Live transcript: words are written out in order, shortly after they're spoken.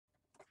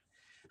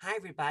Hi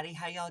everybody,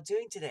 how y'all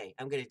doing today?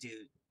 I'm going to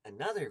do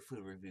another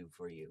food review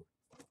for you.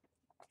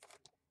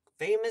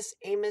 Famous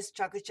Amos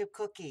chocolate chip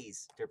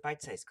cookies. They're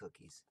bite-sized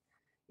cookies.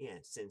 Yeah,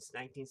 since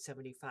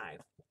 1975.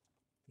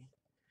 Yeah.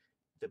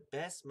 The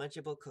best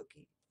munchable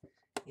cookie.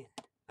 Yeah.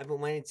 I've been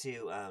wanting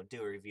to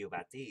do a review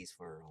about these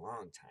for a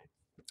long time.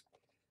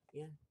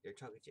 Yeah, they're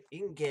chocolate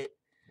chip.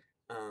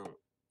 Um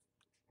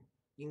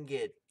you can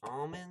get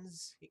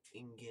almonds, you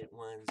can get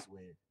ones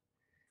with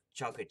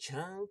chocolate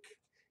chunk,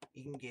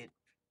 you can get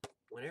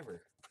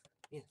whatever.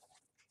 Yeah.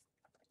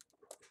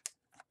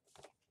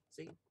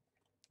 See?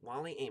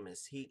 Wally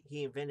Amos. He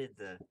invented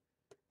the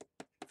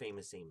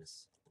famous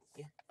Amos.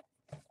 Yeah,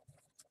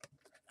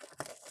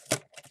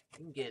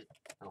 you can get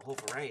a whole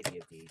variety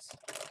of these.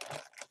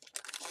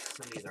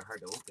 Some of these are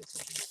hard to open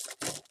sometimes.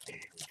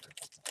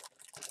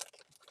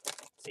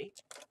 See?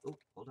 Oh,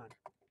 hold on.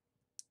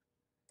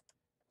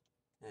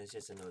 That's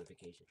just a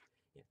notification.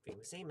 Yeah,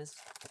 famous Amos.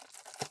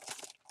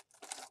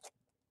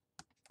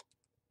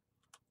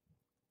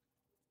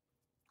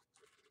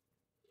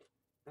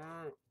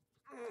 Mm,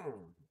 mm.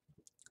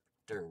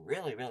 They're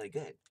really, really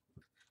good.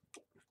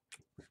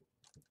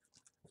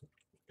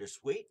 They're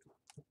sweet.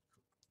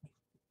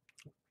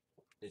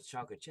 It's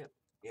chocolate chip.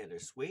 Yeah, they're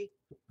sweet.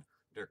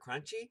 They're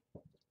crunchy.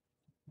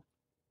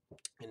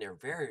 And they're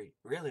very,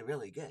 really,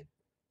 really good.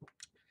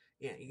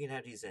 Yeah, you can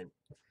have these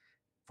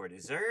for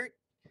dessert.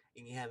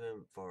 You can have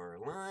them for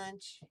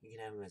lunch. You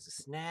can have them as a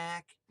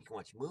snack. You can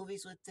watch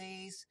movies with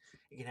these.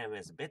 You can have them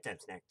as a bedtime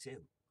snack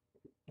too.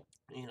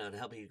 To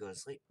help you go to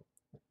sleep.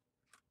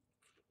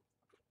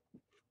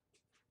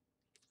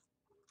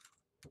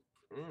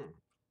 Mm,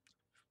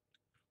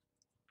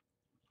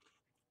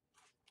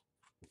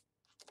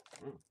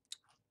 mm.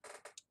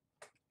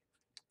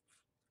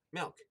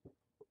 Milk,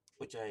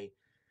 which I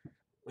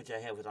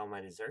have with all my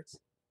desserts.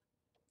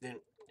 Then,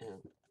 uh,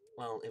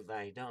 well, if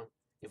I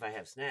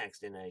have snacks,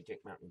 then I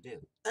drink Mountain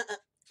Dew.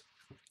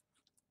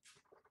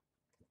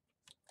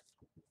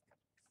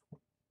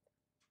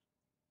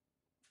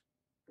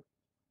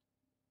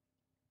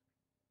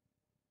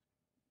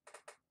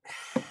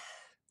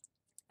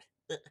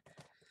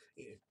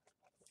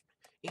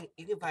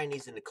 You can find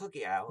these in the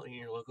cookie aisle in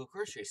your local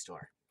grocery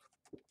store.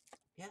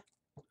 Yeah,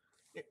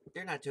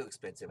 they're not too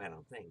expensive, I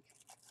don't think.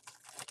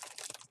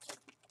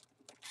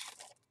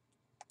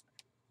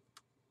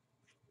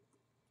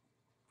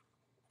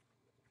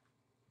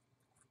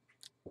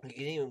 You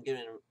can even get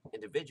them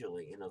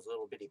individually in those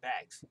little bitty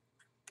bags,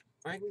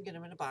 or you can get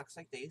them in a box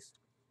like these.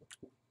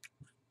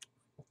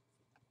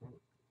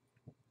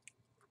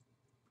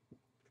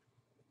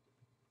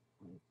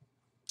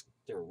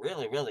 They're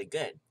really, really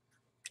good.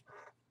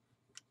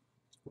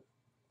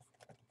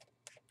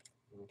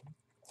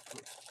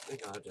 We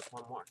can have just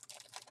one more.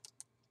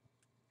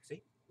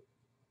 See,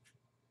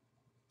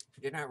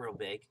 they're not real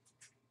big.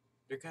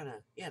 They're kind of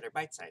they're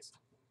bite sized.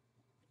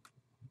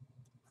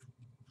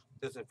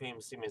 That's what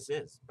famous Amos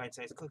is, bite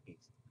sized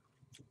cookies.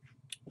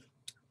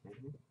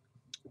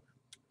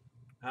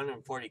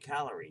 140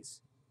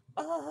 calories.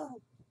 Oh,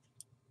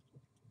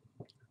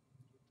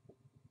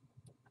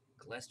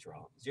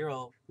 cholesterol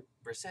 0%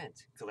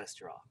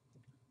 cholesterol.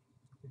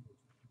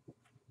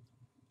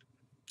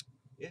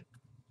 Yeah,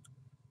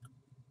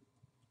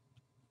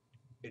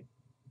 it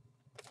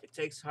it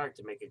takes heart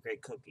to make a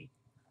great cookie.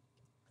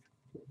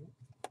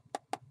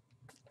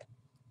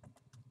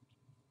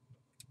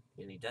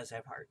 And he does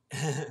have heart.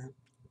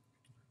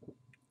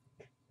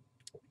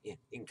 Yeah,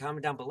 you can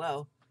comment down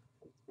below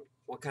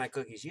what kind of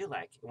cookies you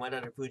like and what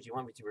other foods you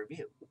want me to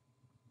review.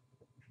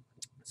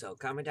 So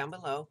comment down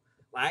below,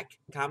 like,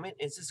 comment,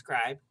 and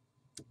subscribe,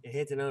 and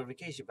hit the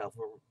notification bell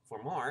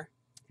for more.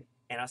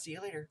 And I'll see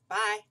you later.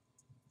 Bye.